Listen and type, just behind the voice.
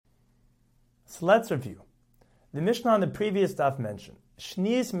So let's review. The Mishnah on the previous daf mentioned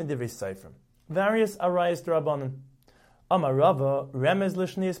Shnius Midivrei Seifrim, various arayos d'Rabbanan. Amar Rava, Remez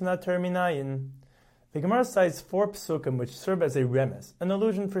l'Shnius Minater Minayin. The Gemara cites 4 psukim which serve as a remez, an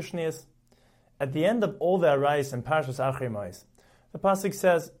allusion for Shnius. At the end of all the arayos and Parshas Achrei Ma'os, the pasuk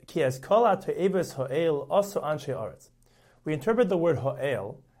says, Ki es kol ha'te'evos ho'el osu anshe aretz. We interpret the word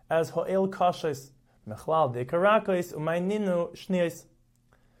ho'el as ho'el kashes, mechlal de'karakos u'mayninu shnius.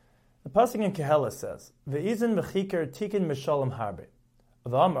 The pasuk in Kehela says, Ve'izin v'chikar tikin mishalom harbe.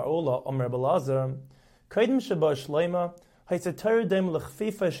 V'amar Ola Omer Belazar, Kaidim sheba shleima, ha'itzatar dem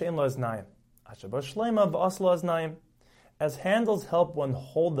l'chfifa she'en lo aznayim. Asheba shleima v'as lo aznayim. As handles help one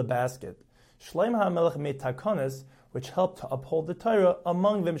hold the basket, Shleim ha'melech made takonis, which help to uphold the Torah,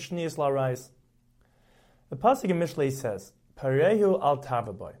 among them shnius la'arayos. The pasuk in Mishlei says, Parehu al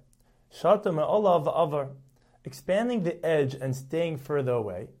tavaboy, shata me'olav v'avar. Expanding the edge and staying further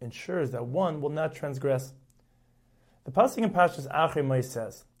away ensures that one will not transgress. The pasuk in Parshas Achrei Ma'os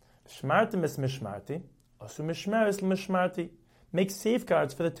says, Shmartim es mishmarti, asu mishmeres l'mishmarti. Make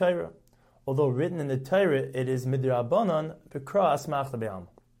safeguards for the Torah. Although written in the Torah, it is midrabanan v'kra asmachta be'am.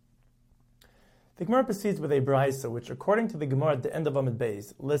 The Gemara proceeds with a brayso, which, according to the Gemara at the end of Amud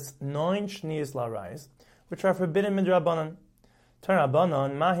Beis, lists 9 shnius la'arayos, which are forbidden midrabanan.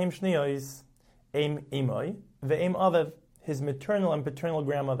 Tarabanan mahim shniyos, aim imoy, ve'im avev, his maternal and paternal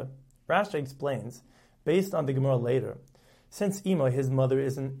grandmother. Rashi explains, based on the Gemara later, since imoy, his mother,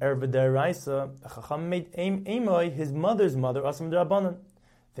 is an erva d'oraisa, the Chacham made aim imoy, his mother's mother, asam d'rabanan.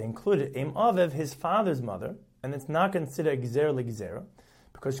 They included aim avev, his father's mother, and it's not considered gzer l'gzera,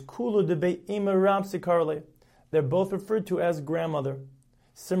 because kulu debei ima rab sikarle, they're both referred to as grandmother.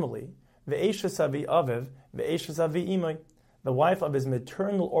 Similarly, ve'eshes avi avev, ve'eshes avi imoy, the wife of his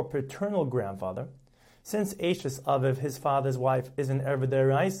maternal or paternal grandfather. Since Eshes Aviv, his father's wife, is an erva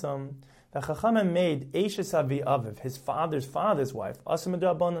d'oraisa, the Chachamim made Eshes Avi Aviv, his father's wife, asam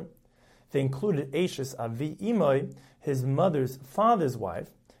d'rabanan. They included Eshes Avi Imoy, his mother's father's wife,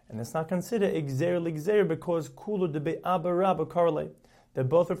 and it's not considered Gzer l'Gzer because Kulu debe Abba Rabba Karle. They're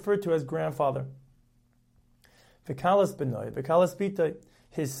both referred to as grandfather. V'kalas benoy, v'kalas bitay,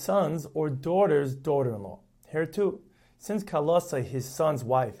 his son's or daughter's daughter-in-law. Here too, since Kalasa, his son's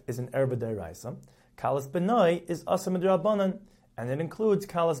wife, is an erva d'oraisa, Kalas Benoi is asam d'rabanan, and it includes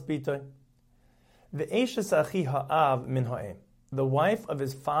Kalas Bitoy. Ve'eshes achi ha'av min ha'em, the wife of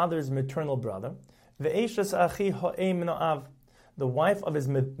his father's maternal brother. Ve'eshes achi ha'em min ha'av, the wife of his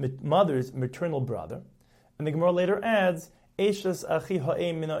mother's maternal brother. And the Gemara later adds, Eshes achi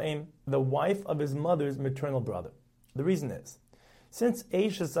ha'em min ha'em, the wife of his mother's maternal brother. The reason is, since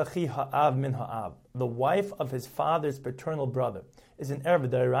Eshes achi ha'av min ha'av, the wife of his father's paternal brother, is an erva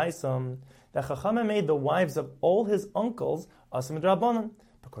d'oraisa, the Chachamim made the wives of all his uncles asam d'rabanan,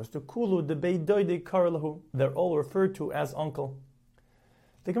 because the kulu debei doide karlahu, they're all referred to as uncle.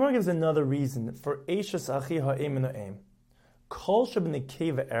 The Gemara gives another reason for Eshes achi ha'em min ha'em. Kol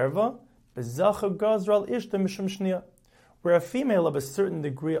sheb'nekeva erva b'zachav gazral ishta mishum shniya, where a female of a certain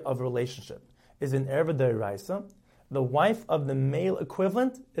degree of relationship is an erva d'oraisa, the wife of the male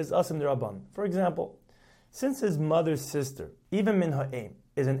equivalent is asam d'rabanan. For example, since his mother's sister, even min ha'em,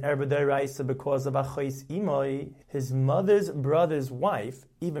 is an erva d'oraisa because of achos imoy, his mother's brother's wife,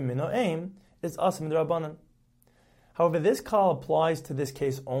 even min ha'em, is asam d'rabanan. However, this call applies to this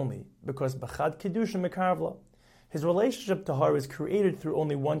case only because b'chad kedushin mekarvla, his relationship to her is created through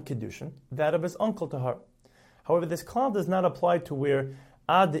only one kedushin, that of his uncle to her. However, this call does not apply to where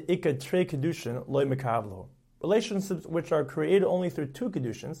ad de'ika tre kedushin loy mekarvlo, relationships which are created only through 2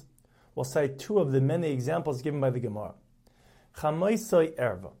 kedushins. We'll cite 2 of the many examples given by the Gemara. Chamoisoi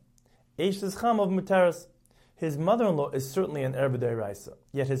erva, Eshes chamav mutaras. His mother-in-law is certainly an erva d'oraisa,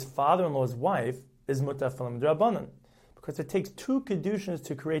 yet his father-in-law's wife is mutar from d'rabanan, because it takes 2 kedushins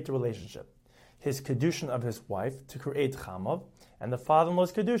to create the relationship. His kedushin of his wife to create chamav, and the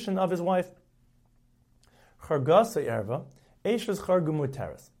father-in-law's kedushin of his wife. Chargasoi erva, Eshes chargu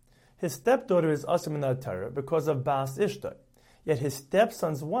mutaras. His stepdaughter is asam min ha'Torah because of bas ishta, yet his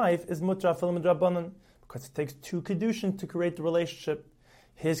stepson's wife is mutar from d'rabanan, because it takes 2 kedushin to create the relationship,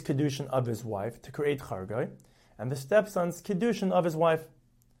 his kedushin of his wife to create chargai, and the stepson's kedushin of his wife.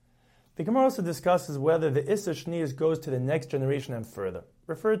 The Gemara also discusses whether the Issa Shnius goes to the next generation and further,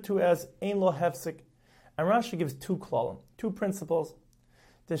 referred to as Ein Lo Hefsek, and Rashi gives 2 klalim, 2 principles.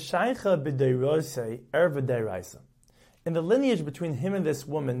 The Shaycha b'deirosei erva d'oraisa. In the lineage between him and this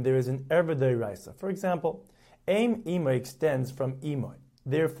woman, there is an erva d'oraisa. For example, Aim Imoy extends from Imoy.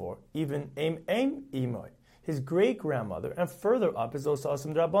 Therefore, even Aim Imoy, his great-grandmother, and further up is also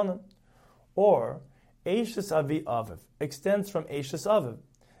asam d'rabanan. Or, Eshes Avi Aviv extends from Eshes Aviv.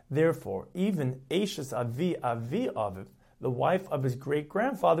 Therefore, even Eishes Avi Aviv, the wife of his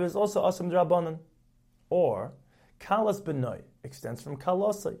great-grandfather, is also Asam Drabanan. Or, Kalas Benoi extends from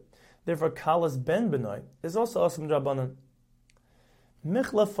Kalosai. Therefore, Kalas Ben Benoi is also Asam Drabanan.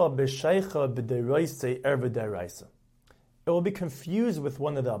 Michlafa b'shaycha b'deraisa erva deraisa. It will be confused with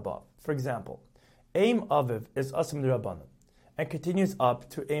one of the above. For example, Eim Aviv is Asam Drabanan and continues up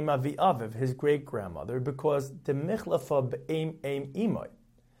to Eim Avi Aviv, his great-grandmother, because the Michlafa b'Eim Eim Imoi.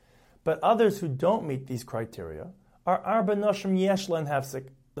 But others who don't meet these criteria are Arba Nashim Yeshla and Hafsik.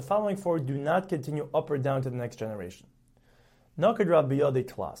 The following four do not continue up or down to the next generation. Nakad Rav b'yadei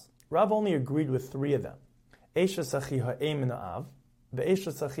Klas. Rav only agreed with three of them. Eisha Sachi ha'eim min ha'av,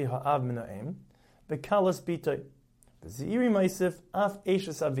 ve'eisha Sachi ha'av min ha'eim, ve'kalas bitay, ve'ziri ma'isif af eisha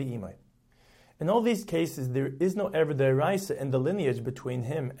savi imay. In all these cases, there is no ever deraisa in the lineage between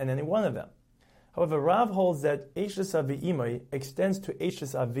him and any one of them. However, Rav holds that Eishes Avi Imai extends to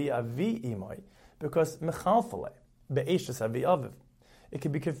Eishes Avi Avi Imai because Mechalfale, Be'eshes Avi Aviv. It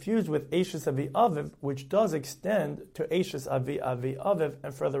can be confused with Eishes Avi Aviv, which does extend to Eishes Avi Avi Aviv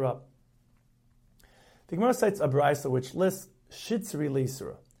and further up. The Gemara cites a brayso which lists Shitzri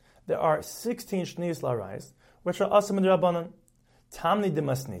Leisura. There are 16 Shnius Larais, which are Asam and Rabbanan. Tamni de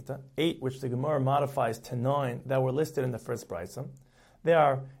Masnita, 8, which the Gemara modifies to 9 that were listed in the first brayso. They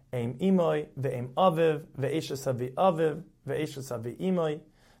are Eim Imoy, Ve'eim Aviv, Ve'eshes Avi Aviv, Ve'eshes Avi Imoy,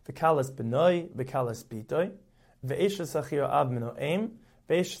 Ve'kalas Benoi, Ve'kalas Bitoy, Ve'eshes Achi Ha'av Min Ha'eim,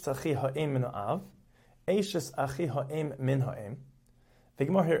 Ve'eshes Achi Ha'eim Min Ha'av, Eshes Achi Ha'eim Min Ha'eim. The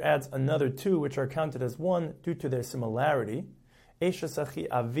Gemara here adds another 2, which are counted as 1 due to their similarity. Eshes Achi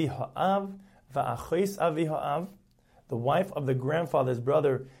Avi Ha'av, Va'achois Avi Ha'av, the wife of the grandfather's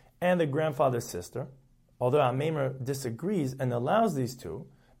brother and the grandfather's sister. Although Ameimer disagrees and allows these two,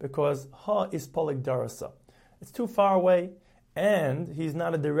 because Ha is Polik Darasa. It's too far away, and he's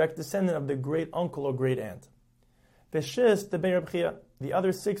not a direct descendant of the great uncle or great aunt. Veshis the Beis Reb Chia. The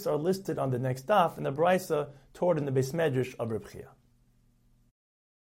other 6 are listed on the next daf in the Brisa toward in the Beis Medrash of Reb Chia.